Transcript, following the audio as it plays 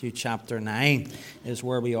Matthew chapter 9 is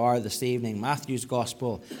where we are this evening. Matthew's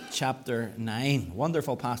Gospel chapter 9.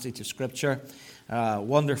 Wonderful passage of Scripture.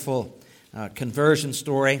 Wonderful conversion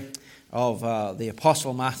story of the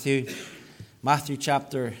Apostle Matthew. Matthew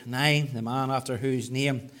chapter 9, the man after whose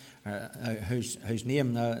name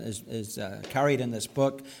is carried in this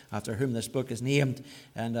book, after whom this book is named.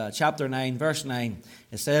 And chapter 9, verse 9,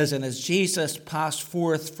 it says, "And as Jesus passed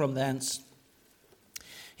forth from thence,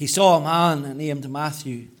 he saw a man named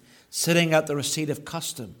Matthew sitting at the receipt of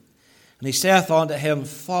custom. And he saith unto him,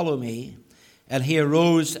 Follow me. And he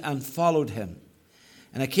arose and followed him.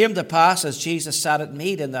 And it came to pass, as Jesus sat at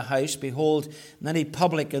meat in the house, behold, many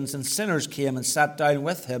publicans and sinners came and sat down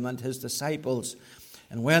with him and his disciples.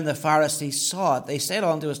 And when the Pharisees saw it, they said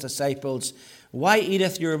unto his disciples, Why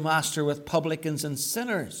eateth your master with publicans and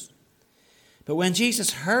sinners? But when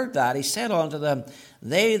Jesus heard that, he said unto them,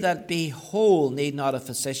 They that be whole need not a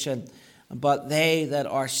physician, but they that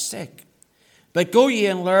are sick. But go ye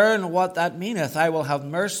and learn what that meaneth. I will have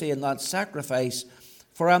mercy and not sacrifice,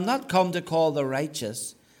 for I am not come to call the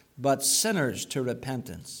righteous, but sinners to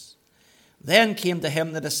repentance. Then came to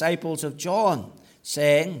him the disciples of John,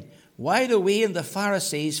 saying, Why do we and the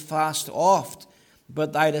Pharisees fast oft,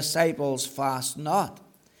 but thy disciples fast not?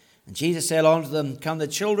 And Jesus said unto them, Can the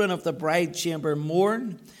children of the bride chamber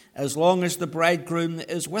mourn, as long as the bridegroom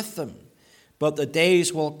is with them? But the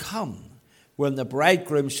days will come, when the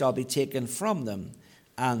bridegroom shall be taken from them,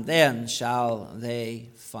 and then shall they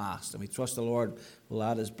fast. And we trust the Lord will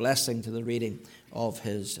add his blessing to the reading of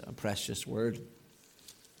his precious word.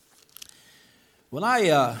 When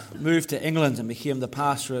I moved to England and became the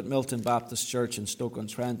pastor at Milton Baptist Church in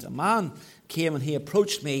Stoke-on-Trent, a man came and he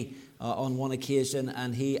approached me on one occasion,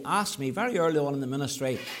 and he asked me, very early on in the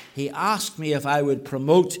ministry, he asked me if I would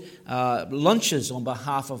promote lunches on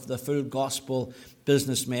behalf of the Full Gospel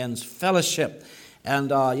Businessmen's Fellowship. And,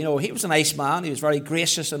 he was a nice man. He was very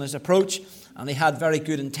gracious in his approach, and he had very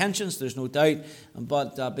good intentions, there's no doubt.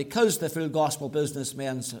 But because the Full Gospel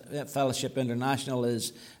Businessmen's Fellowship International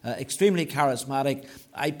is extremely charismatic,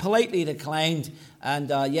 I politely declined, and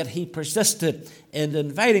yet he persisted in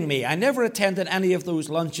inviting me. I never attended any of those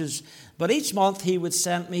lunches, but each month he would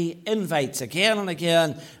send me invites again and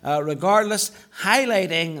again, regardless,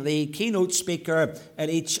 highlighting the keynote speaker at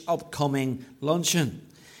each upcoming luncheon.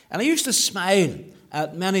 And I used to smile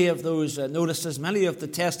at many of those notices, many of the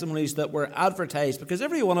testimonies that were advertised, because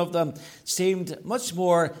every one of them seemed much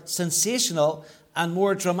more sensational and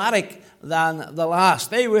more dramatic than the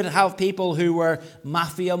last. They would have people who were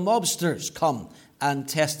mafia mobsters come and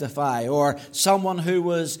testify, or someone who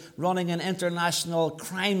was running an international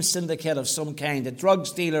crime syndicate of some kind, a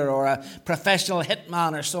drugs dealer or a professional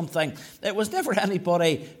hitman or something. It was never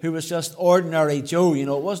anybody who was just ordinary Joe, It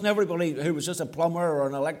wasn't everybody who was just a plumber or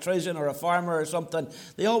an electrician or a farmer or something.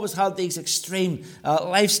 They always had these extreme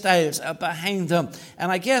lifestyles behind them.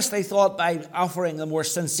 And I guess they thought by offering a more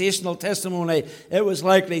sensational testimony, it was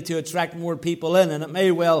likely to attract more people in, and it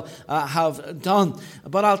may well have done.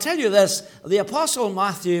 But I'll tell you this, the Apostle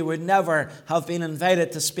Matthew would never have been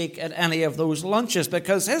invited to speak at any of those lunches,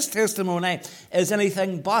 because his testimony is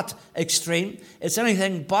anything but extreme. It's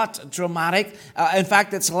anything but dramatic. In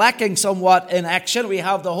fact, it's lacking somewhat in action. We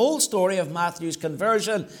have the whole story of Matthew's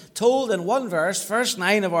conversion told in one verse, verse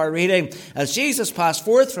 9 of our reading. As Jesus passed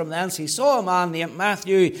forth from thence, he saw a man named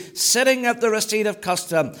Matthew sitting at the receipt of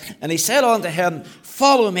custom, and he said unto him,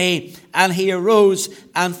 Follow me. And he arose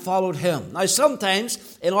and followed him. Now,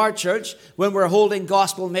 sometimes in our church, when we're holding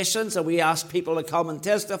gospel missions and we ask people to come and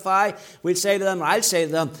testify, I'll say to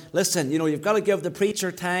them, listen, you've got to give the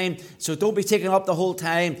preacher time, so don't be taking up the whole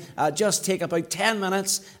time. Just take about 10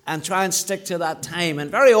 minutes and try and stick to that time.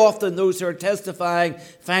 And very often those who are testifying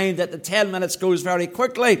find that the 10 minutes goes very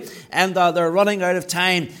quickly, and they're running out of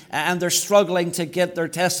time, and they're struggling to get their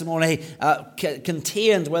testimony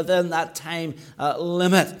contained within that time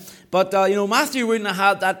limit. But, Matthew wouldn't have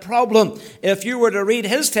had that problem. If you were to read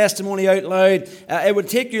his testimony out loud, it would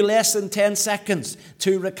take you less than 10 seconds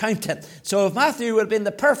to recount it. So if Matthew would have been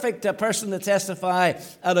the perfect person to testify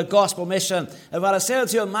at a gospel mission, if I'd have said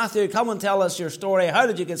to him, Matthew, come and tell us your story. How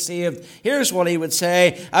did you get saved? Here's what he would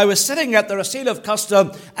say. I was sitting at the receipt of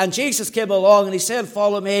custom, and Jesus came along, and he said,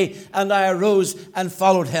 Follow me. And I arose and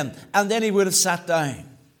followed him. And then he would have sat down.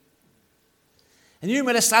 And you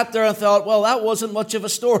might have sat there and thought, well, that wasn't much of a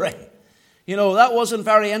story. That wasn't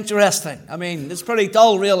very interesting. I mean, it's pretty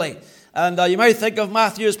dull, really. And you might think of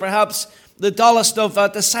Matthew as perhaps the dullest of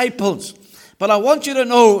disciples. But I want you to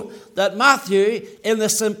know that Matthew, in the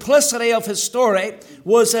simplicity of his story,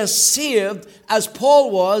 was as saved as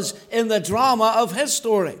Paul was in the drama of his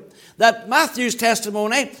story. that Matthew's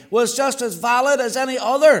testimony was just as valid as any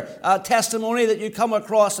other testimony that you come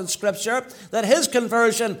across in Scripture, that his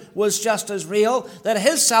conversion was just as real, that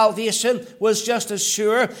his salvation was just as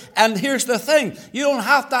sure. And here's the thing, you don't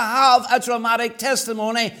have to have a dramatic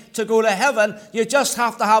testimony to go to heaven. You just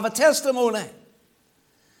have to have a testimony.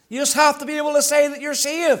 You just have to be able to say that you're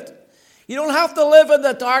saved. You don't have to live in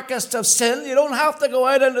the darkest of sin. You don't have to go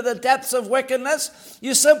out into the depths of wickedness.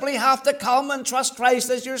 You simply have to come and trust Christ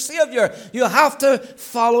as your Savior. You have to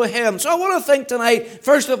follow him. So I want to think tonight,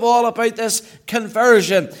 first of all, about this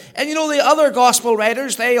conversion. And you know, the other gospel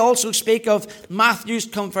writers, they also speak of Matthew's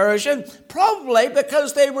conversion, probably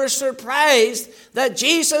because they were surprised that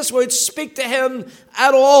Jesus would speak to him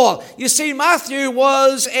at all. You see, Matthew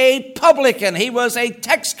was a publican. He was a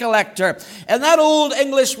tax collector. And that old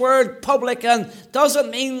English word publican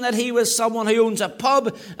doesn't mean that he was someone who owns a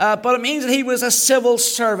pub, but it means that he was a civil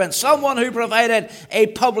servant, someone who provided a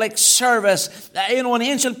public service. An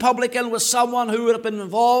ancient publican was someone who would have been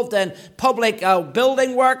involved in public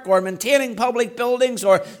building work, or maintaining public buildings,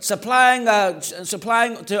 or supplying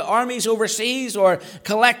to armies overseas, or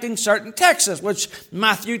collecting certain taxes, which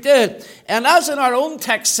Matthew did. And as in our own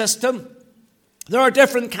tax system, there are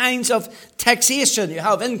different kinds of taxation. You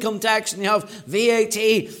have income tax, and you have VAT,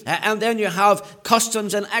 and then you have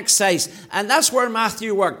customs and excise. And that's where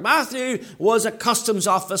Matthew worked. Matthew was a customs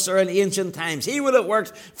officer in ancient times. He would have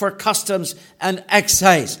worked for customs and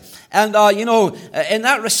excise. And, in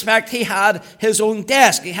that respect, he had his own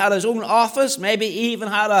desk. He had his own office. Maybe he even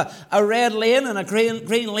had a red lane and a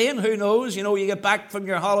green lane. Who knows? You know, you get back from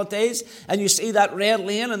your holidays and you see that red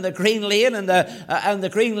lane and the green lane, and the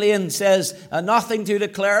green lane says nothing to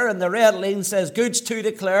declare, and the red lane says goods to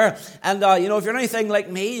declare. And, if you're anything like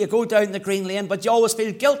me, you go down the green lane, but you always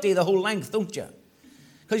feel guilty the whole length, don't you?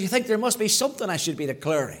 Because you think there must be something I should be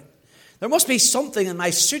declaring. There must be something in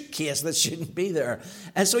my suitcase that shouldn't be there.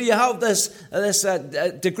 And so you have this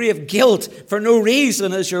degree of guilt for no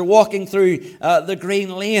reason as you're walking through the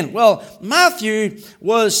green lane. Well, Matthew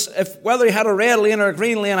was, whether he had a red lane or a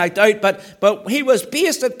green lane, I doubt, but he was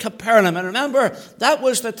based at Capernaum. And remember, that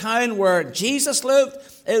was the town where Jesus lived.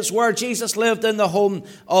 It's where Jesus lived, in the home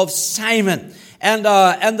of Simon. And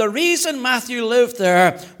the reason Matthew lived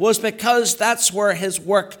there was because that's where his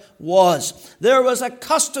work was. There was a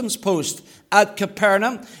customs post at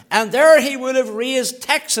Capernaum, and there he would have raised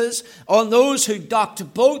taxes on those who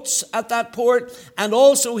docked boats at that port, and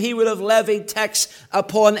also he would have levied tax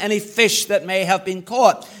upon any fish that may have been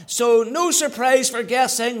caught. So no surprise for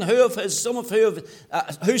guessing who some of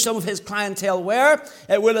his clientele were.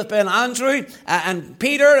 It would have been Andrew and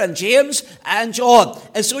Peter and James and John.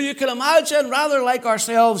 And so you can imagine, rather like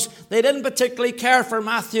ourselves, they didn't particularly care for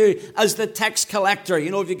Matthew as the tax collector.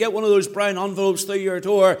 You know, if you get one of those brown envelopes through your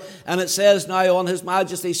door and it says now on His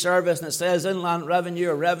Majesty's service, and it says Inland Revenue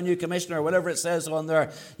or Revenue Commissioner or whatever it says on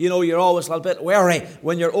there, you know, you're always a little bit wary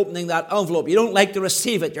when you're opening that envelope. You don't like to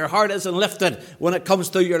receive it. Your heart isn't lifted when it comes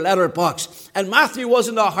through your letterbox. And Matthew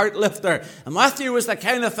wasn't a heart lifter. And Matthew was the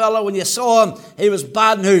kind of fellow, when you saw him, he was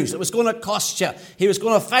bad news. It was going to cost you. He was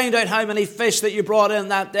going to find out how many fish that you brought in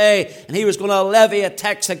that day, and he was going to levy a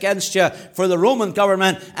tax against you for the Roman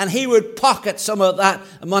government, and he would pocket some of that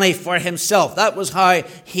money for himself. That was how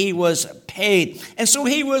he was paid. And so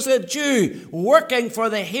he was a Jew working for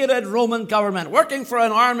the hated Roman government, working for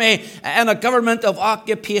an army and a government of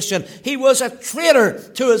occupation. He was a traitor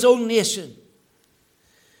to his own nation.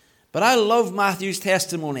 But I love Matthew's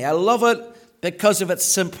testimony. I love it because of its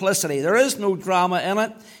simplicity. There is no drama in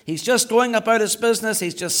it. He's just going about his business.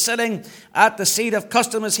 He's just sitting at the seat of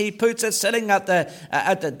custom, as he puts it, sitting at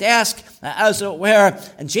the desk, as it were.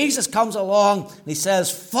 And Jesus comes along and he says,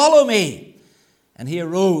 "Follow me." And he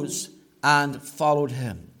arose and followed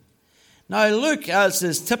him. Now Luke, as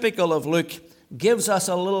is typical of Luke, gives us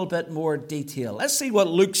a little bit more detail. Let's see what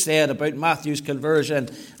Luke said about Matthew's conversion.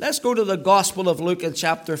 Let's go to the Gospel of Luke in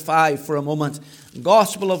chapter 5 for a moment.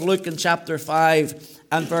 Gospel of Luke in chapter 5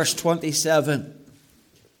 and verse 27.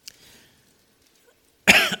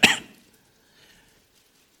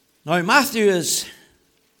 Now Matthew is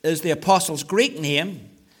the apostle's Greek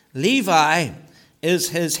name. Levi is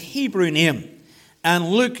his Hebrew name.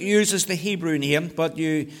 And Luke uses the Hebrew name, but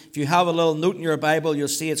if you have a little note in your Bible, you'll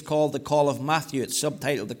see it's called the Call of Matthew. It's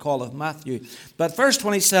subtitled the Call of Matthew. But verse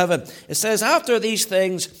 27, it says, "After these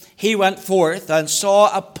things he went forth and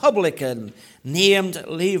saw a publican named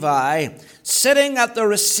Levi sitting at the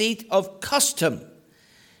receipt of custom.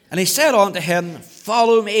 And he said unto him,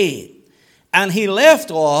 Follow me. And he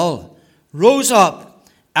left all, rose up,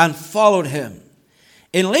 and followed him.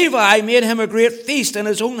 And Levi made him a great feast in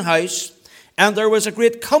his own house, and there was a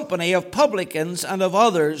great company of publicans and of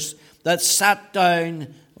others that sat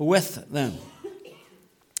down with them.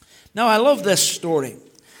 Now, I love this story.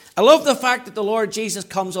 I love the fact that the Lord Jesus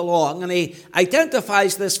comes along and he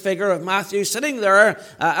identifies this figure of Matthew sitting there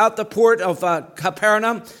at the port of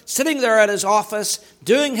Capernaum, sitting there at his office,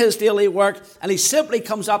 doing his daily work, and he simply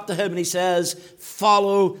comes up to him and he says,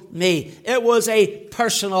 "Follow me." It was a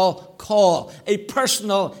personal call, a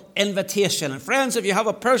personal invitation. And friends, if you have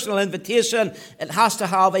a personal invitation, it has to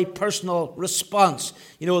have a personal response.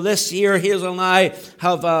 You know, this year, Hazel and I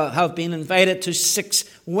have been invited to 6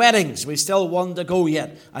 weddings. We still one to go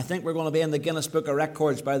yet. I think we're going to be in the Guinness Book of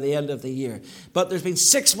Records by the end of the year. But there's been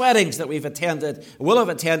 6 weddings that we've attended, will have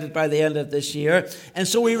attended by the end of this year. And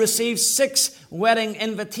so we received 6 wedding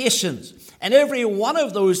invitations. And every one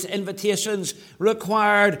of those invitations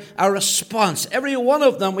required a response. Every one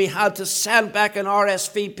of them we had to send back an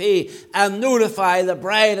RSVP and notify the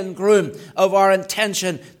bride and groom of our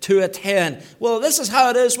intention to attend. Well, this is how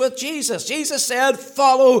it is with Jesus. Jesus said,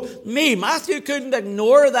 "Follow me." Matthew couldn't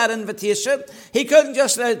ignore that invitation. He couldn't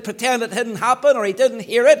just pretend it didn't happen or he didn't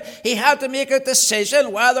hear it. He had to make a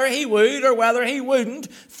decision whether he would or whether he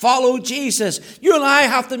wouldn't follow Jesus. You and I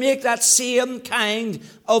have to make that same kind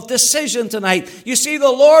of decision tonight. You see, the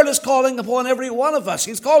Lord is calling upon every one of us.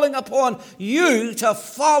 He's calling upon you to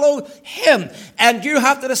follow him. And you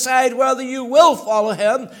have to decide whether you will follow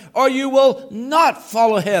him or you will not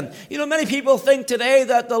follow him. You know, many people think today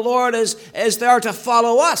that the Lord is there to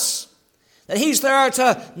follow us. That he's there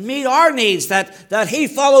to meet our needs. That he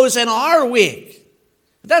follows in our wake.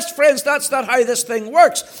 Friends, that's not how this thing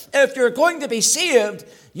works. If you're going to be saved,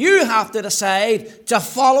 you have to decide to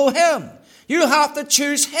follow him. You have to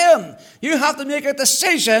choose him. You have to make a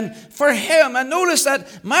decision for him. And notice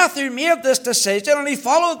that Matthew made this decision and he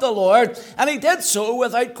followed the Lord, and he did so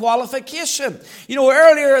without qualification. You know,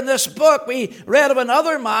 earlier in this book we read of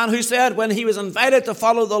another man who said when he was invited to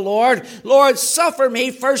follow the Lord, "Lord, suffer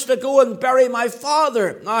me first to go and bury my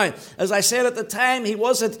father." Now, as I said at the time, he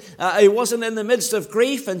wasn't in the midst of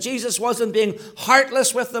grief, and Jesus wasn't being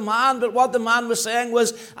heartless with the man, but what the man was saying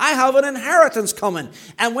was, "I have an inheritance coming.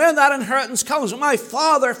 And when that inheritance comes, when my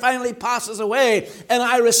father finally passes away and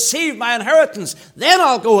I receive my inheritance, then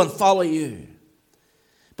I'll go and follow you."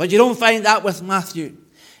 But you don't find that with Matthew.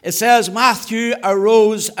 It says Matthew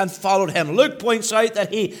arose and followed him. Luke points out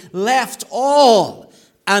that he left all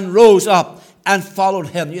and rose up and followed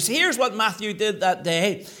him. You see, here's what Matthew did that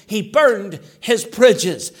day. He burned his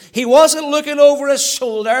bridges. He wasn't looking over his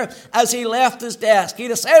shoulder as he left his desk. He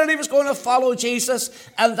decided he was going to follow Jesus,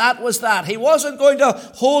 and that was that. He wasn't going to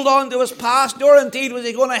hold on to his past, nor indeed was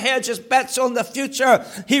he going to hedge his bets on the future.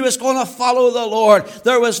 He was going to follow the Lord.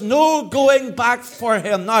 There was no going back for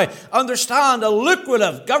him. Now, understand, a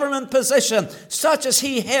lucrative government position such as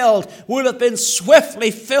he held would have been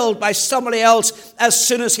swiftly filled by somebody else as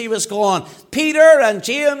soon as he was gone. Peter and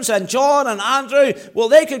James and John and Andrew, well,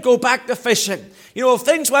 they could go back to fishing. You know, if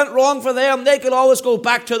things went wrong for them, they could always go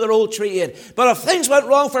back to their old trade. But if things went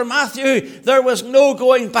wrong for Matthew, there was no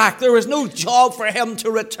going back. There was no job for him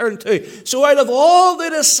to return to. So out of all the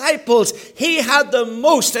disciples, he had the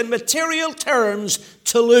most in material terms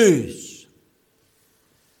to lose.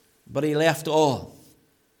 But he left all.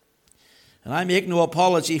 And I make no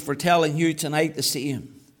apology for telling you tonight the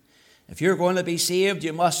same. If you're going to be saved,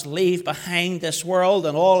 you must leave behind this world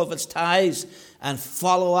and all of its ties and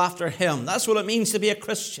follow after him. That's what it means to be a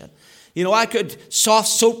Christian. You know, I could soft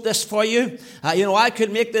soap this for you. I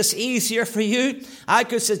could make this easier for you. I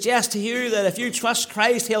could suggest to you that if you trust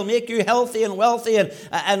Christ, he'll make you healthy and wealthy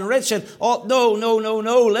and rich. And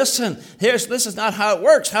no. Listen, this is not how it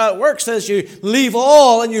works. How it works is you leave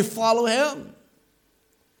all and you follow him.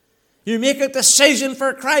 You make a decision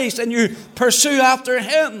for Christ and you pursue after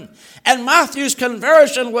him. And Matthew's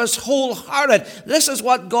conversion was wholehearted. This is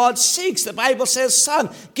what God seeks. The Bible says, "Son,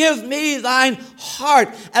 give me thine heart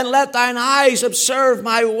and let thine eyes observe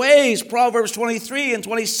my ways." Proverbs 23 and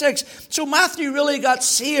 26. So Matthew really got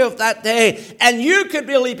saved that day. And you could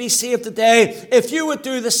really be saved today if you would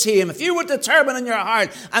do the same. If you would determine in your heart,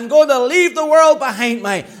 "I'm going to leave the world behind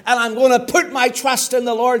me and I'm going to put my trust in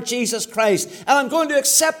the Lord Jesus Christ and I'm going to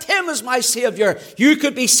accept him as my Savior," you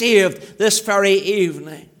could be saved this very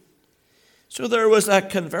evening. So there was that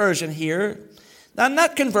conversion here. And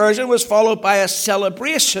that conversion was followed by a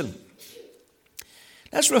celebration.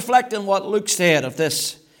 Let's reflect on what Luke said of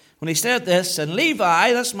this. When he said this, "And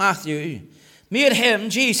Levi," that's Matthew, "made him,"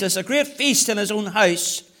 Jesus, "a great feast in his own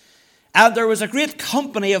house. And there was a great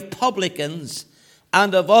company of publicans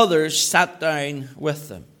and of others sat down with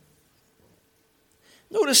them."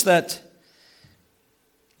 Notice that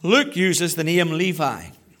Luke uses the name Levi.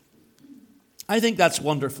 I think that's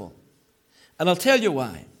wonderful. And I'll tell you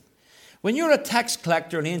why. When you're a tax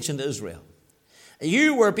collector in ancient Israel,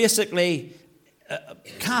 you were basically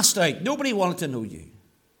cast out. Nobody wanted to know you.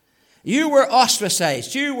 You were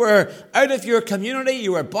ostracized. You were out of your community.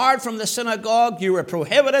 You were barred from the synagogue. You were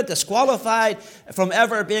prohibited, disqualified from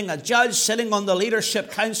ever being a judge sitting on the leadership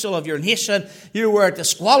council of your nation. You were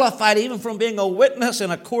disqualified even from being a witness in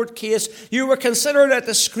a court case. You were considered a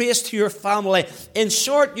disgrace to your family. In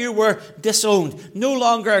short, you were disowned, no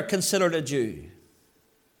longer considered a Jew.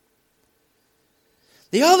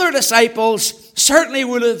 The other disciples certainly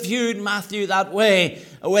would have viewed Matthew that way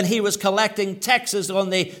when he was collecting taxes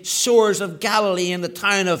on the shores of Galilee in the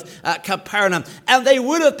town of Capernaum. And they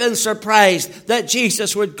would have been surprised that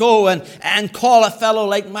Jesus would go and call a fellow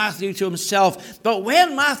like Matthew to himself. But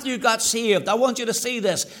when Matthew got saved, I want you to see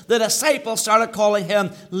this, the disciples started calling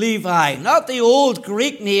him Levi. Not the old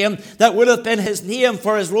Greek name that would have been his name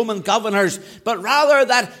for his Roman governors, but rather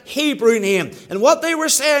that Hebrew name. And what they were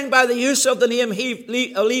saying by the use of the name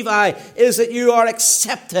Levi is that you are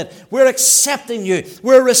accepted. We're accepting you.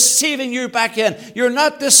 We're receiving you back in. You're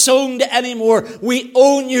not disowned anymore. We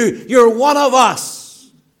own you. You're one of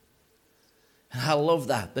us. And I love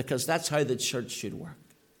that, because that's how the church should work.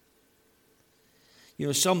 You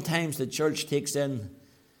know, sometimes the church takes in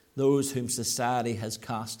those whom society has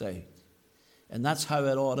cast out. And that's how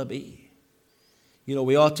it ought to be. You know,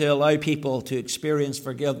 we ought to allow people to experience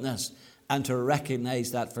forgiveness and to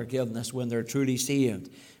recognize that forgiveness when they're truly saved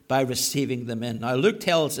by receiving them in. Now, Luke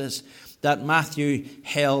tells us that Matthew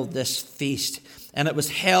held this feast, and it was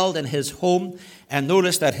held in his home. And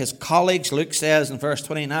notice that his colleagues, Luke says in verse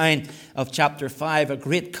 29 of chapter 5, a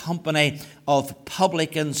great company of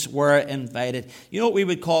publicans were invited. You know what we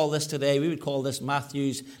would call this today? We would call this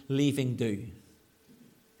Matthew's leaving do.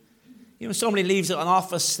 You know, somebody leaves an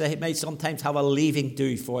office, they may sometimes have a leaving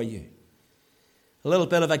do for you. A little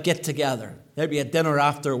bit of a get-together, maybe a dinner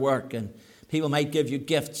after work, and people might give you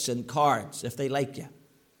gifts and cards if they like you.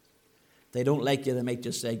 If they don't like you, they might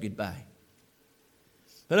just say goodbye.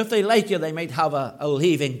 But if they like you, they might have a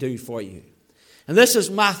leaving do for you. And this is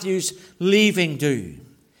Matthew's leaving do.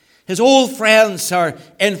 His old friends are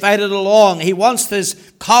invited along. He wants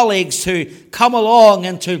his colleagues to come along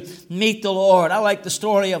and to meet the Lord. I like the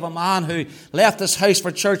story of a man who left his house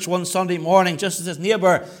for church one Sunday morning just as his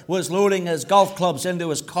neighbour was loading his golf clubs into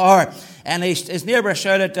his car. And his neighbour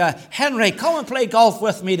shouted, "Henry, come and play golf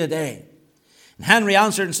with me today." And Henry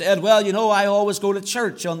answered and said, "Well, you know, I always go to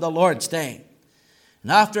church on the Lord's Day."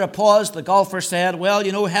 And after a pause, the golfer said, "Well,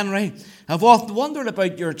 you know, Henry, I've often wondered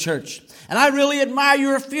about your church, and I really admire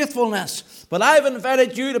your faithfulness. But I've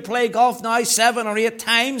invited you to play golf now 7 or 8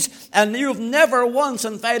 times, and you've never once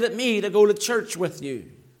invited me to go to church with you."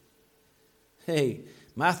 Hey,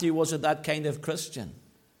 Matthew wasn't that kind of Christian.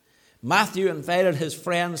 Matthew invited his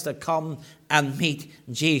friends to come and meet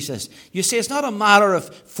Jesus. You see, it's not a matter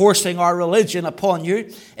of forcing our religion upon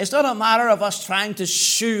you. It's not a matter of us trying to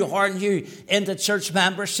shoehorn you into church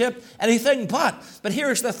membership, anything but. But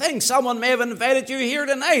here's the thing. Someone may have invited you here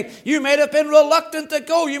tonight. You might have been reluctant to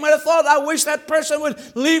go. You might have thought, "I wish that person would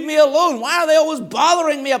leave me alone. Why are they always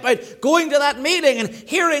bothering me about going to that meeting and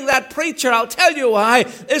hearing that preacher?" I'll tell you why.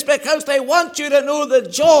 It's because they want you to know the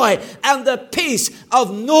joy and the peace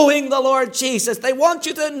of knowing the Lord Jesus. They want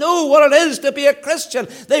you to know what it is to be a Christian.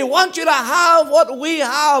 They want you to have what we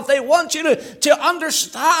have. They want you to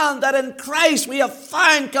understand that in Christ we have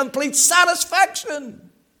found complete satisfaction.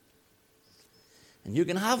 And you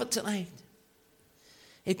can have it tonight.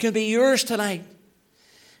 It can be yours tonight.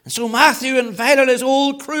 And so Matthew invited his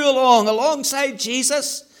old crew alongside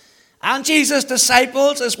Jesus and Jesus'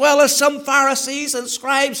 disciples, as well as some Pharisees and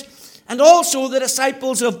scribes, and also the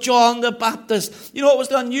disciples of John the Baptist. You know, it was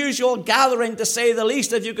an unusual gathering, to say the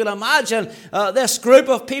least. If you can imagine this group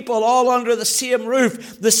of people all under the same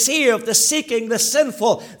roof, the saved, the seeking, the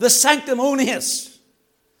sinful, the sanctimonious,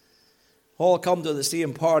 all come to the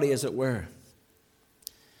same party, as it were.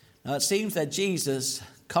 Now, it seems that Jesus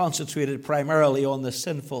concentrated primarily on the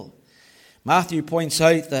sinful. Matthew points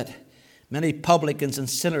out that many publicans and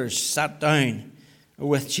sinners sat down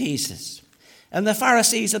with Jesus. And the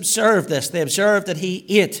Pharisees observed this. They observed that he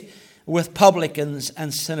ate with publicans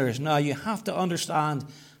and sinners. Now, you have to understand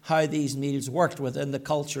how these meals worked within the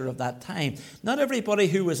culture of that time. Not everybody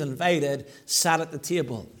who was invited sat at the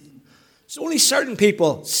table. So only certain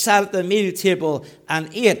people sat at the meal table and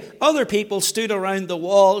ate. Other people stood around the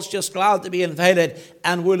walls, just glad to be invited,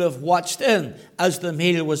 and would have watched in as the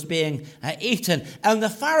meal was being eaten. And the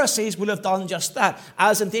Pharisees would have done just that,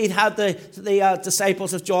 as indeed had the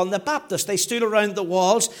disciples of John the Baptist. They stood around the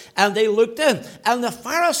walls and they looked in. And the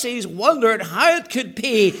Pharisees wondered how it could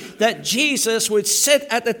be that Jesus would sit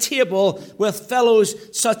at the table with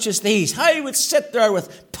fellows such as these. How he would sit there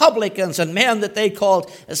with publicans and men that they called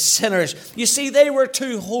sinners. You see, they were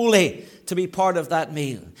too holy to be part of that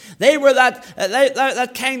meal. They were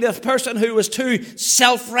that kind of person who was too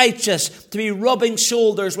self-righteous to be rubbing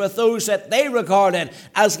shoulders with those that they regarded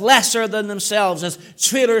as lesser than themselves, as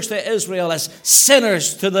traitors to Israel, as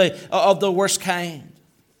sinners of the worst kind.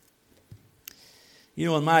 You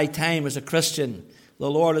know, in my time as a Christian, the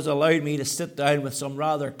Lord has allowed me to sit down with some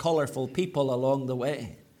rather colourful people along the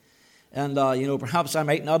way. And, perhaps I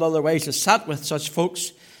might not otherwise have sat with such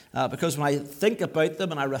folks, because when I think about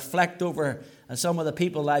them and I reflect over some of the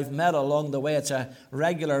people I've met along the way, it's a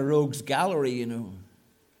regular rogues gallery, you know.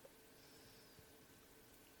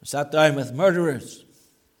 I sat down with murderers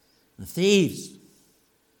and thieves,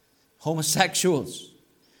 homosexuals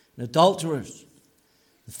and adulterers,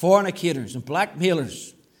 and fornicators and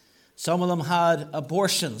blackmailers. Some of them had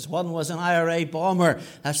abortions. One was an IRA bomber.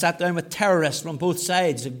 I sat down with terrorists from both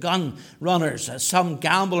sides, gun runners, some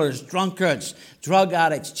gamblers, drunkards, drug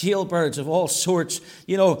addicts, jailbirds of all sorts.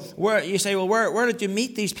 You know, where did you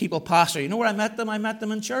meet these people, Pastor? You know where I met them? I met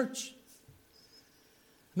them in church.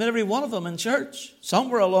 I met every one of them in church,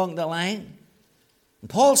 somewhere along the line. And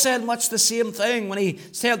Paul said much the same thing when he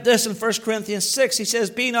said this in 1 Corinthians 6. He says,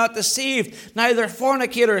 "Be not deceived, neither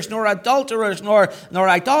fornicators, nor adulterers, nor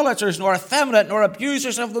idolaters, nor effeminate, nor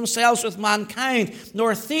abusers of themselves with mankind,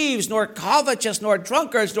 nor thieves, nor covetous, nor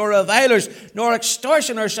drunkards, nor revilers, nor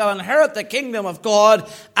extortioners shall inherit the kingdom of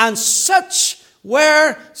God. And such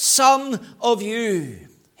were some of you."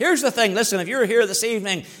 Here's the thing, listen, if you're here this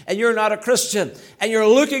evening and you're not a Christian and you're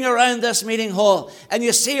looking around this meeting hall and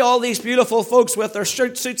you see all these beautiful folks with their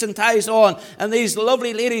suits and ties on and these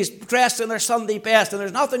lovely ladies dressed in their Sunday best, and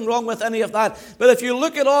there's nothing wrong with any of that, but if you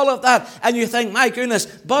look at all of that and you think, my goodness,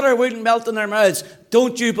 butter wouldn't melt in their mouths,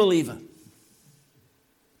 don't you believe it?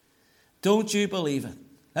 Don't you believe it?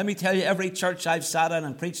 Let me tell you, every church I've sat in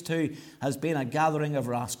and preached to has been a gathering of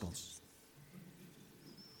rascals.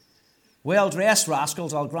 Well-dressed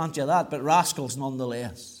rascals, I'll grant you that, but rascals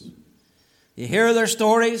nonetheless. You hear their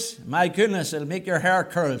stories, my goodness, it'll make your hair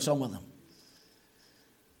curl, some of them.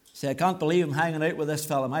 Say, I can't believe I'm hanging out with this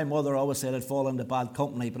fella. My mother always said I'd fall into bad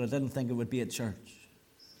company, but I didn't think it would be at church.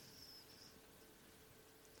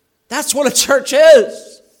 That's what a church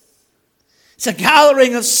is. It's a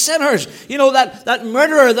gathering of sinners. You know, that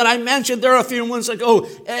murderer that I mentioned there a few months ago,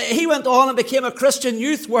 he went on and became a Christian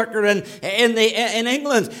youth worker in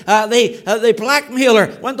England. The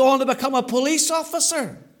blackmailer went on to become a police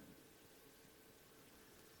officer.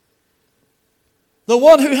 The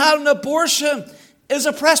one who had an abortion is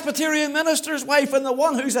a Presbyterian minister's wife, and the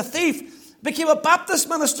one who's a thief became a Baptist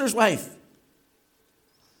minister's wife.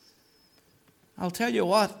 I'll tell you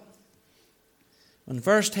what. When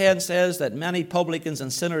verse 10 says that many publicans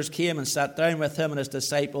and sinners came and sat down with him and his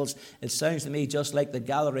disciples, it sounds to me just like the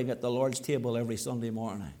gathering at the Lord's table every Sunday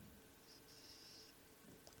morning.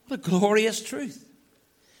 What a glorious truth.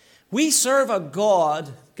 We serve a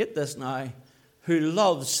God, get this now, who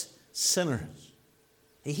loves sinners.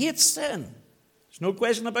 He hates sin. There's no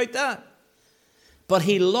question about that. But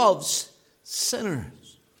he loves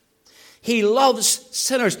sinners. He loves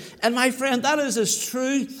sinners. And my friend, that is as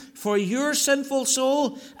true for your sinful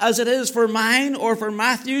soul as it is for mine or for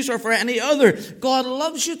Matthew's or for any other. God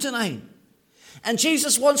loves you tonight. And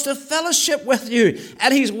Jesus wants to fellowship with you.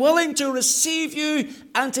 And he's willing to receive you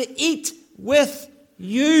and to eat with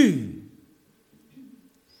you.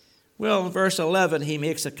 Well, in verse 11, he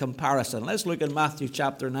makes a comparison. Let's look at Matthew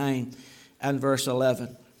chapter 9 and verse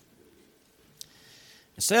 11.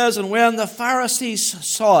 It says, and when the Pharisees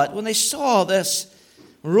saw it, when they saw this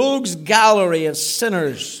rogues gallery of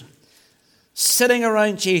sinners sitting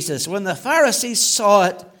around Jesus, when the Pharisees saw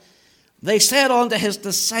it, they said unto his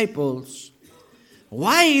disciples,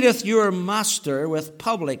 why eateth your master with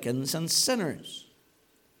publicans and sinners?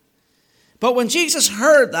 But when Jesus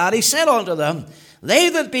heard that, he said unto them, they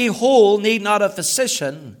that be whole need not a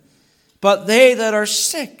physician, but they that are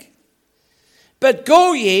sick. But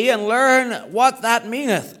go ye and learn what that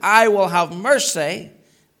meaneth. I will have mercy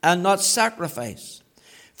and not sacrifice.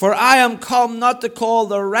 For I am come not to call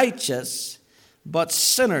the righteous, but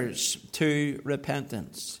sinners to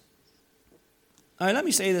repentance. Now let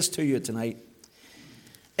me say this to you tonight.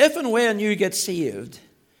 If and when you get saved,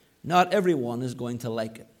 not everyone is going to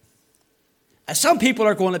like it. Some people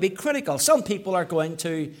are going to be critical. Some people are going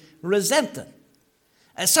to resent it.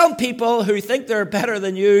 And some people who think they're better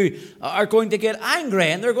than you are going to get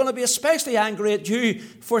angry, and they're going to be especially angry at you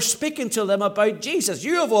for speaking to them about Jesus.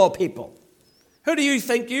 You of all people. Who do you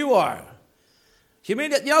think you are? You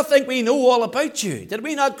mean that you don't think we know all about you? Did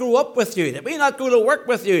we not grow up with you? Did we not go to work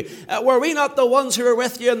with you? Were we not the ones who were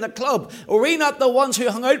with you in the club? Were we not the ones who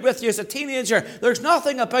hung out with you as a teenager? There's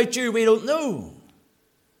nothing about you we don't know.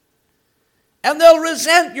 And they'll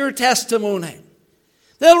resent your testimony.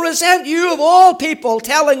 They'll resent you of all people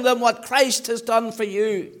telling them what Christ has done for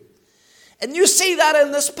you. And you see that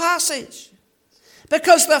in this passage.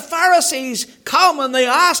 Because the Pharisees come and they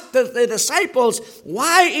ask the disciples,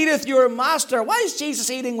 why eateth your master? Why is Jesus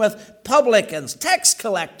eating with publicans, tax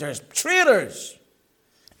collectors, traitors,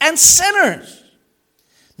 and sinners?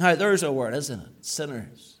 Now there's a word, isn't it?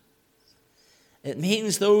 Sinners. It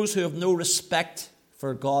means those who have no respect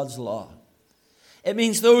for God's law. It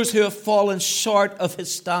means those who have fallen short of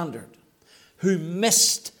his standard, who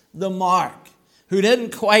missed the mark, who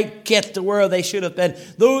didn't quite get to where they should have been,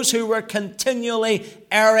 those who were continually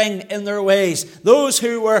erring in their ways, those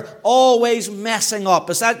who were always messing up.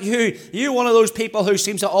 Is that you? You one of those people who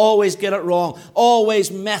seems to always get it wrong,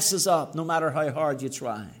 always messes up, no matter how hard you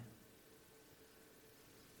try?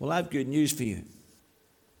 Well, I have good news for you.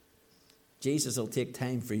 Jesus will take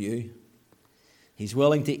time for you. He's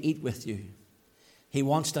willing to eat with you. He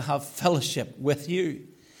wants to have fellowship with you.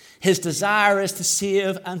 His desire is to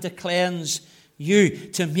save and to cleanse you,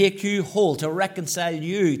 to make you whole, to reconcile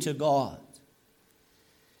you to God.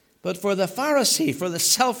 But for the Pharisee, for the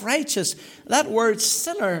self-righteous, that word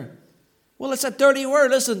sinner, well, it's a dirty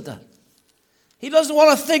word, isn't it? He doesn't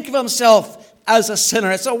want to think of himself as a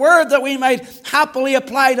sinner. It's a word that we might happily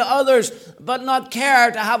apply to others, but not care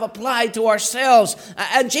to have applied to ourselves.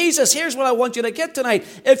 And Jesus, here's what I want you to get tonight.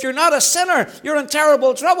 If you're not a sinner, you're in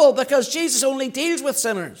terrible trouble, because Jesus only deals with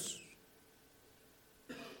sinners.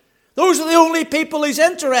 Those are the only people he's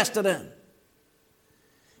interested in.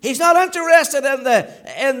 He's not interested in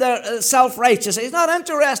the self-righteous. He's not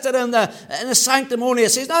interested in the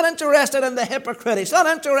sanctimonious. He's not interested in the hypocrite. He's not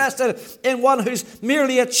interested in one who's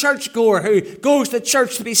merely a churchgoer, who goes to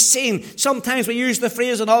church to be seen. Sometimes we use the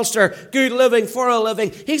phrase in Ulster, good living for a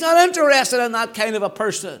living. He's not interested in that kind of a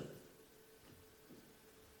person.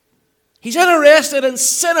 He's interested in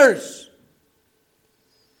sinners.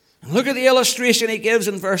 Look at the illustration he gives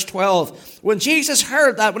in verse 12. When Jesus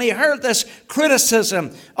heard that, when he heard this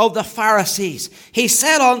criticism of the Pharisees, he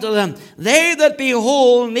said unto them, they that be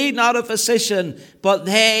whole need not a physician, but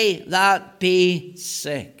they that be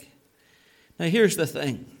sick. Now here's the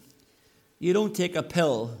thing. You don't take a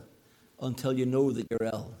pill until you know that you're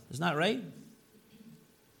ill. Isn't that right?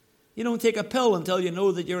 You don't take a pill until you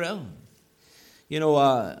know that you're ill. You know,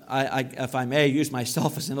 if I may use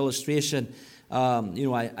myself as an illustration,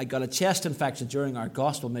 I got a chest infection during our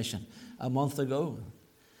gospel mission a month ago.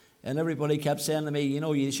 And everybody kept saying to me,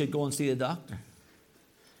 you should go and see the doctor.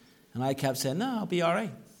 And I kept saying, no, I'll be all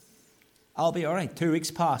right. I'll be all right. 2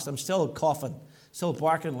 weeks passed. I'm still coughing, still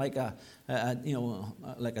barking like a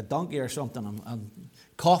donkey or something. I'm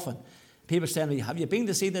coughing. People saying to me, have you been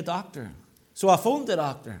to see the doctor? So I phoned the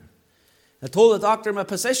doctor. I told the doctor my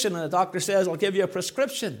position, and the doctor says, I'll give you a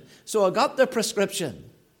prescription. So I got the prescription.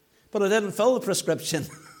 But I didn't fill the prescription.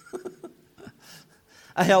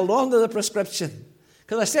 I held on to the prescription.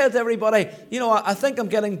 Because I said to everybody, I think I'm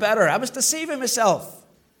getting better. I was deceiving myself.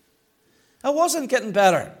 I wasn't getting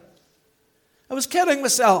better. I was kidding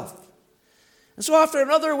myself. And so after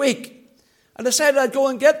another week, I decided I'd go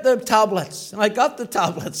and get the tablets. And I got the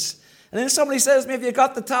tablets. And then somebody says to me, have you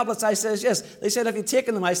got the tablets? I says, yes. They said, have you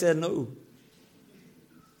taken them? I said, no.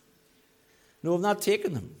 No, I've not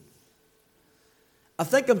taken them. I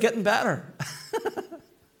think I'm getting better.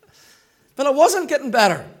 But I wasn't getting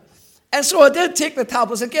better. And so I did take the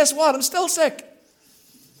tablets, and guess what? I'm still sick.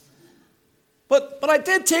 But I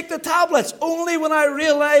did take the tablets only when I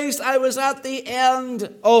realized I was at the end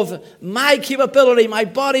of my capability, my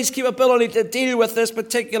body's capability to deal with this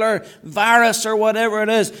particular virus or whatever it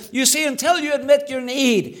is. You see, until you admit your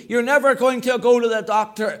need, you're never going to go to the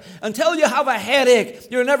doctor. Until you have a headache,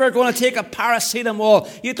 you're never going to take a paracetamol.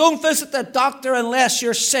 You don't visit the doctor unless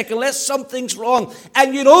you're sick, unless something's wrong.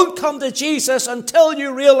 And you don't come to Jesus until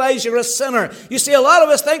you realize you're a sinner. You see, a lot of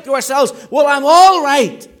us think to ourselves, well, I'm all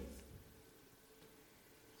right.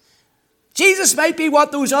 Jesus might be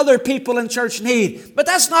what those other people in church need, but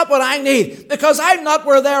that's not what I need, because I'm not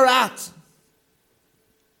where they're at.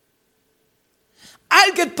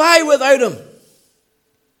 I'll get by without him.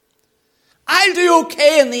 I'll do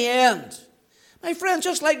okay in the end. My friend,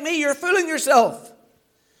 just like me, you're fooling yourself.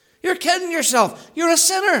 You're kidding yourself. You're a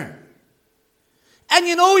sinner. And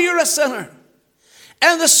you know you're a sinner.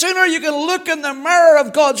 And the sooner you can look in the mirror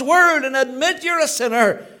of God's Word and admit you're a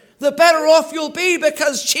sinner, the better off you'll be,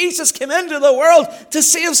 because Jesus came into the world to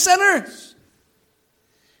save sinners.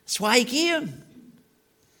 That's why He came.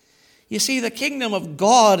 You see, the kingdom of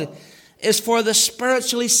God is for the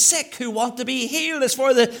spiritually sick who want to be healed. It's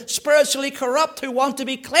for the spiritually corrupt who want to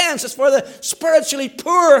be cleansed. It's for the spiritually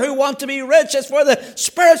poor who want to be rich. It's for the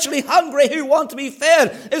spiritually hungry who want to be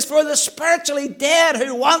fed. It's for the spiritually dead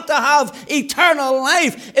who want to have eternal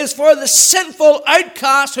life. It's for the sinful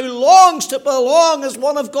outcast who longs to belong as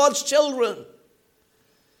one of God's children.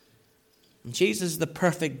 And Jesus is the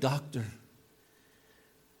perfect doctor.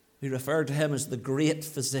 We refer to Him as the great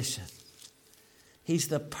physician. He's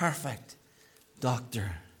the perfect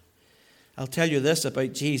doctor. I'll tell you this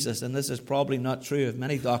about Jesus, and this is probably not true of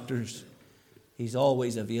many doctors. He's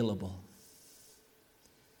always available.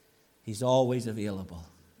 He's always available.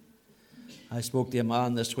 I spoke to a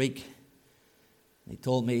man this week. He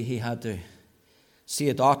told me he had to see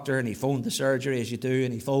a doctor, and he phoned the surgery as you do,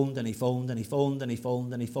 and he phoned and he phoned and he phoned and he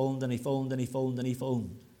phoned and he phoned and he phoned and he phoned and he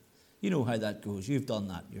phoned. You know how that goes. You've done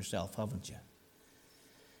that yourself, haven't you?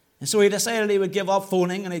 And so he decided he would give up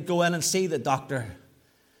phoning and he'd go in and see the doctor.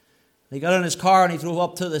 He got in his car and he drove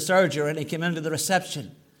up to the surgery and he came into the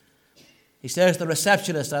reception. He says to the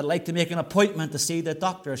receptionist, "I'd like to make an appointment to see the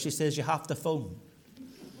doctor." She says, "You have to phone."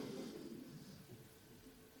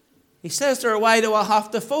 He says to her, "Why do I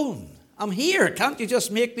have to phone? I'm here. Can't you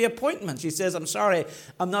just make the appointment?" She says, "I'm sorry,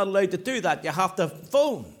 I'm not allowed to do that. You have to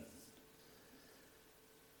phone."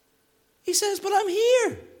 He says, "But I'm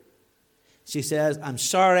here." She says, "I'm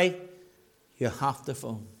sorry, you have to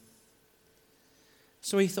phone."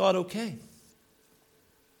 So he thought, okay.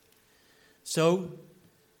 So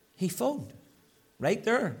he phoned right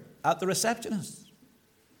there at the receptionist.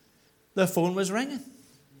 The phone was ringing.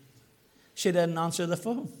 She didn't answer the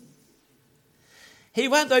phone. He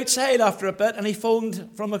went outside after a bit and he phoned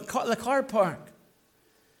from the car park.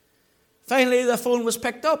 Finally, the phone was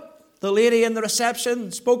picked up. The lady in the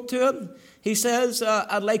reception spoke to him. He says,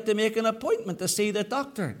 "I'd like to make an appointment to see the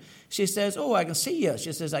doctor." She says, "Oh, I can see you."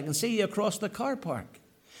 She says, "I can see you across the car park."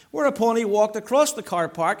 Whereupon he walked across the car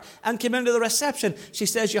park and came into the reception. She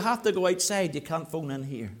says, "You have to go outside. You can't phone in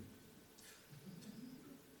here."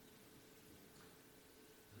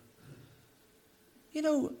 You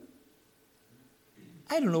know,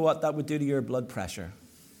 I don't know what that would do to your blood pressure.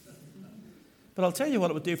 But I'll tell you what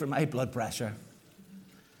it would do for my blood pressure.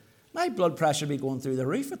 My blood pressure would be going through the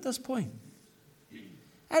roof at this point.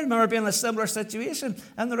 I remember being in a similar situation,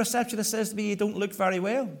 and the receptionist says to me, "You don't look very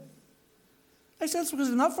well." I said, "It's because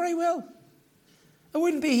I'm not very well. I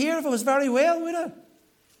wouldn't be here if I was very well, would I?"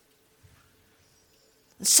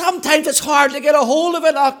 Sometimes it's hard to get a hold of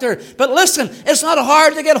a doctor. But listen, it's not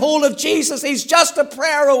hard to get hold of Jesus. He's just a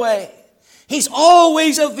prayer away. He's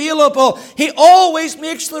always available. He always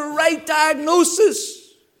makes the right diagnosis.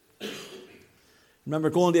 I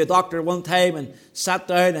remember going to a doctor one time and sat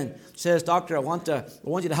down and says, "Doctor, I want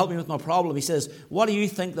you to help me with my problem." He says, "What do you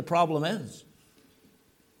think the problem is?"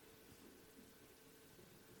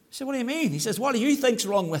 I said, "What do you mean?" He says, "What do you think's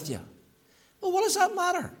wrong with you?" Well, what does that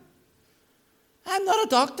matter? I'm not a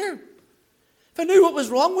doctor. If I knew what was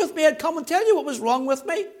wrong with me, I'd come and tell you what was wrong with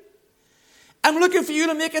me. I'm looking for you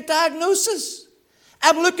to make a diagnosis.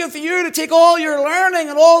 I'm looking for you to take all your learning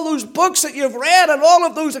and all those books that you've read and all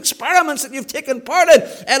of those experiments that you've taken part in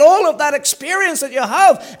and all of that experience that you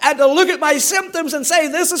have, and to look at my symptoms and say,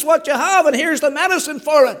 "This is what you have and here's the medicine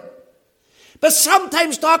for it." But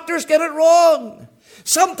sometimes doctors get it wrong.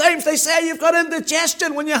 Sometimes they say you've got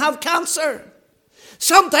indigestion when you have cancer.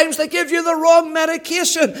 Sometimes they give you the wrong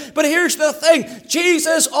medication. But here's the thing.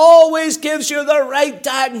 Jesus always gives you the right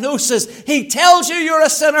diagnosis. He tells you you're a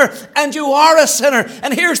sinner, and you are a sinner.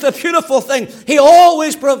 And here's the beautiful thing. He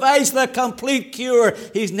always provides the complete cure.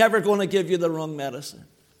 He's never going to give you the wrong medicine.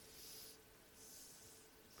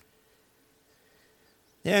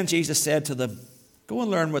 Then Jesus said to them, "Go and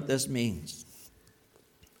learn what this means.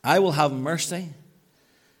 I will have mercy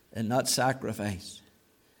and not sacrifice.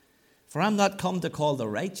 For I'm not come to call the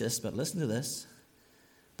righteous," but listen to this,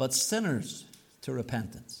 "but sinners to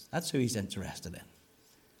repentance." That's who he's interested in.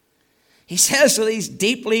 He says to these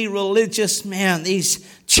deeply religious men, these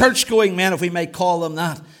church-going men, if we might call them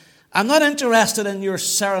that, "I'm not interested in your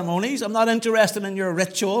ceremonies. I'm not interested in your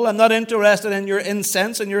ritual. I'm not interested in your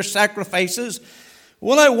incense and your sacrifices.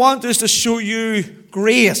 What I want is to show you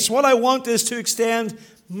grace. What I want is to extend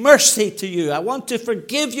mercy to you. I want to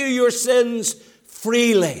forgive you your sins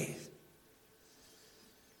freely."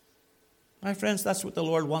 My friends, that's what the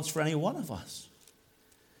Lord wants for any one of us.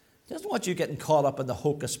 He doesn't want you getting caught up in the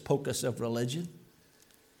hocus pocus of religion.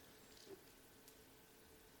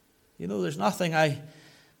 You know, there's nothing I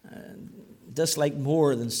dislike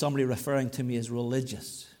more than somebody referring to me as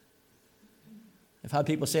religious. I've had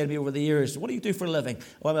people say to me over the years, what do you do for a living?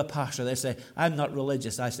 Oh, I'm a pastor. They say, I'm not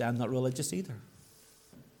religious. I say, I'm not religious either.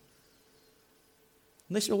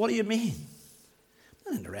 And they say, well, what do you mean?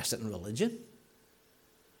 I'm not interested in religion.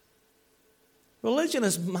 Religion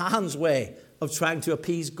is man's way of trying to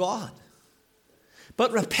appease God.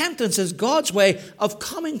 But repentance is God's way of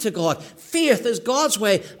coming to God. Faith is God's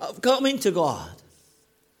way of coming to God.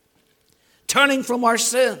 Turning from our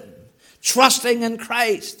sin, trusting in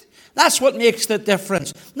Christ. That's what makes the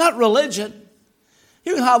difference, not religion.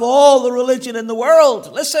 You can have all the religion in the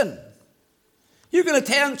world. Listen, you can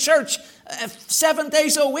attend church 7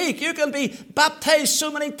 days a week. You can be baptized so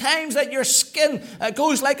many times that your skin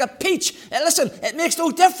goes like a peach. Listen, it makes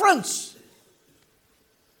no difference.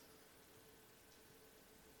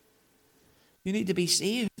 You need to be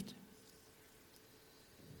saved.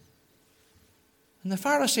 And the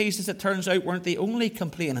Pharisees, as it turns out, weren't the only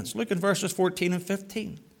complainants. Look at verses 14 and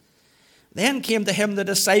 15. Then came to him the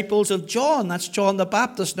disciples of John. That's John the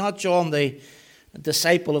Baptist, not John the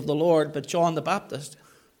disciple of the Lord, but John the Baptist.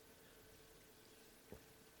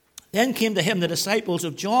 Then came to him the disciples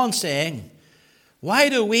of John, saying, why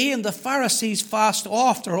do we and the Pharisees fast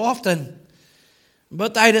often,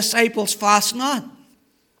 but thy disciples fast not?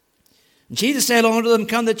 And Jesus said unto them,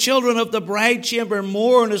 can the children of the bride chamber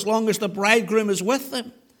mourn as long as the bridegroom is with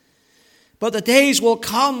them? But the days will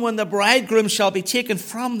come when the bridegroom shall be taken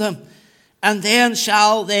from them, and then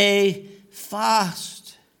shall they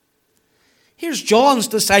fast. Here's John's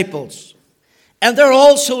disciples. And they're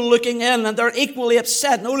also looking in, and they're equally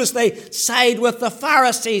upset. Notice they side with the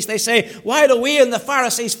Pharisees. They say, why do we and the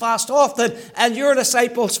Pharisees fast often, and your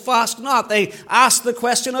disciples fast not? They ask the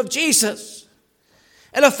question of Jesus.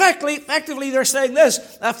 And effectively they're saying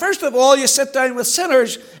this. First of all, you sit down with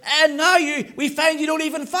sinners, and now we find you don't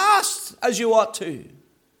even fast as you ought to.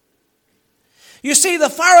 You see, the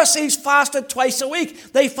Pharisees fasted twice a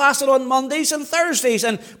week. They fasted on Mondays and Thursdays,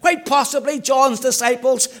 and quite possibly John's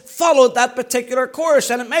disciples followed that particular course.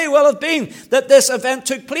 And it may well have been that this event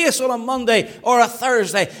took place on a Monday or a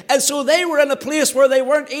Thursday. And so they were in a place where they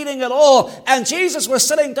weren't eating at all, and Jesus was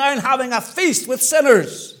sitting down having a feast with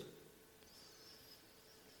sinners.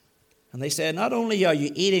 And they said, not only are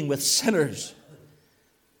you eating with sinners,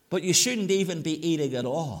 but you shouldn't even be eating at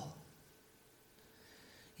all.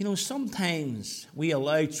 You know, sometimes we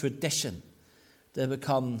allow tradition to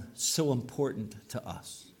become so important to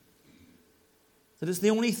us that it's the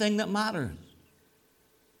only thing that matters.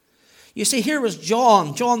 You see, here was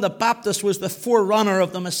John. John the Baptist was the forerunner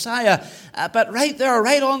of the Messiah. But right there,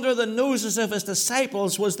 right under the noses of his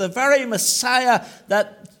disciples, was the very Messiah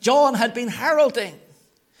that John had been heralding.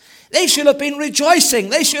 They should have been rejoicing.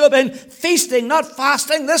 They should have been feasting, not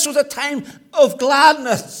fasting. This was a time of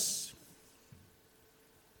gladness.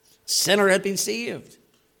 Sinner had been saved.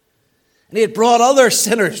 And he had brought other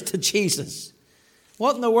sinners to Jesus.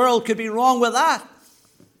 What in the world could be wrong with that?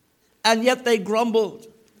 And yet they grumbled.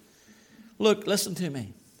 Look, listen to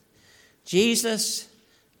me. Jesus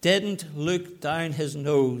didn't look down his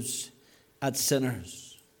nose at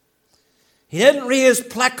sinners. He didn't raise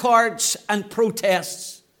placards and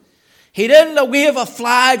protests. He didn't wave a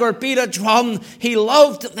flag or beat a drum. He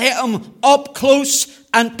loved them up close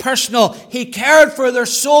and personal. He cared for their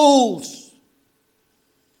souls.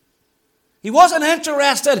 He wasn't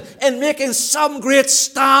interested in making some great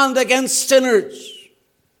stand against sinners.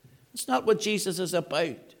 It's not what Jesus is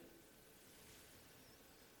about.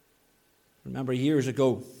 Remember years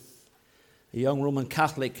ago, a young Roman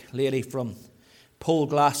Catholic lady from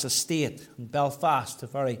Polglass Estate in Belfast, a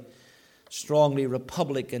very strongly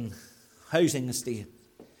Republican housing estate,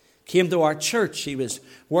 came to our church. She was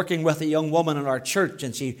working with a young woman in our church,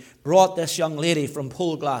 and she brought this young lady from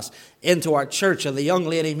Polglass into our church, and the young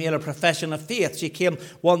lady made a profession of faith. She came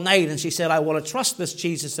one night and she said, I want to trust this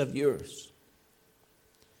Jesus of yours.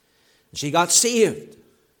 And she got saved.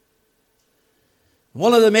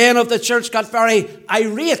 One of the men of the church got very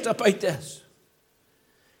irate about this.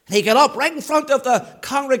 He got up right in front of the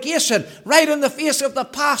congregation, right in the face of the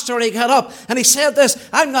pastor. He got up and he said this,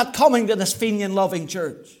 I'm not coming to this Fenian-loving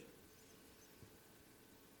church.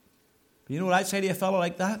 You know what I'd say to a fellow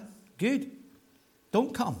like that? Good.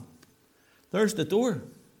 Don't come. There's the door.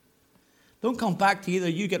 Don't come back to either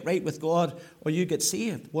you get right with God or you get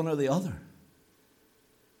saved, one or the other.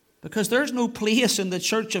 Because there's no place in the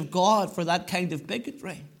church of God for that kind of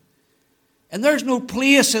bigotry. And there's no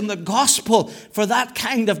place in the gospel for that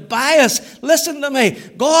kind of bias. Listen to me.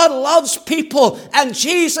 God loves people, and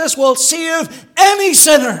Jesus will save any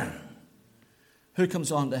sinner who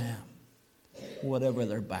comes unto him, whatever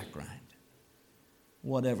their background.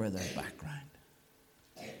 Whatever their background.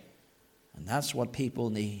 And that's what people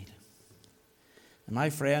need. And my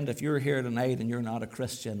friend, if you're here tonight and you're not a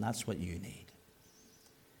Christian, that's what you need.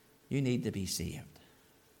 You need to be saved.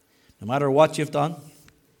 No matter what you've done,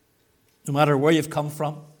 no matter where you've come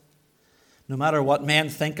from, no matter what men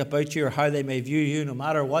think about you or how they may view you, no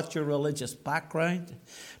matter what your religious background,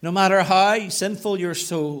 no matter how sinful your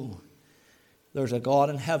soul, there's a God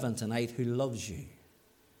in heaven tonight who loves you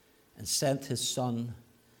and sent his Son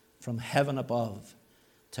from heaven above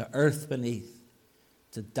to earth beneath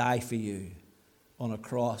to die for you on a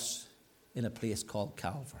cross in a place called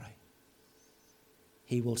Calvary.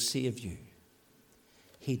 He will save you.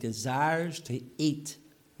 He desires to eat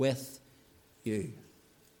with you,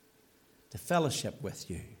 to fellowship with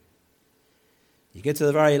you. You get to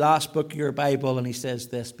the very last book of your Bible and he says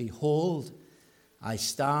this, "Behold, I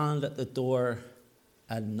stand at the door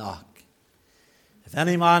and knock. If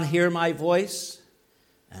any man hear my voice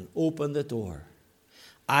and open the door,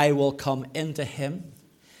 I will come into him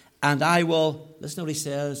and I will," listen to what he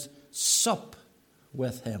says, "sup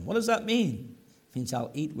with him." What does that mean? It means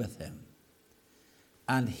I'll eat with him.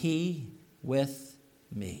 "And he with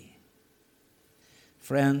me."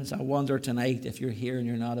 Friends, I wonder tonight if you're here and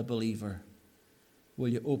you're not a believer, will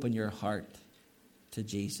you open your heart to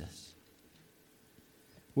Jesus?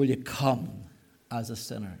 Will you come as a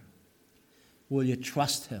sinner? Will you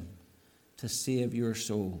trust him to save your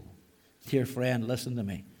soul? Dear friend, listen to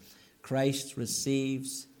me. Christ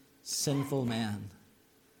receives sinful men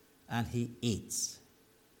and he eats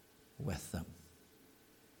with them.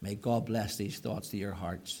 May God bless these thoughts to your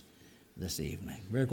hearts this evening.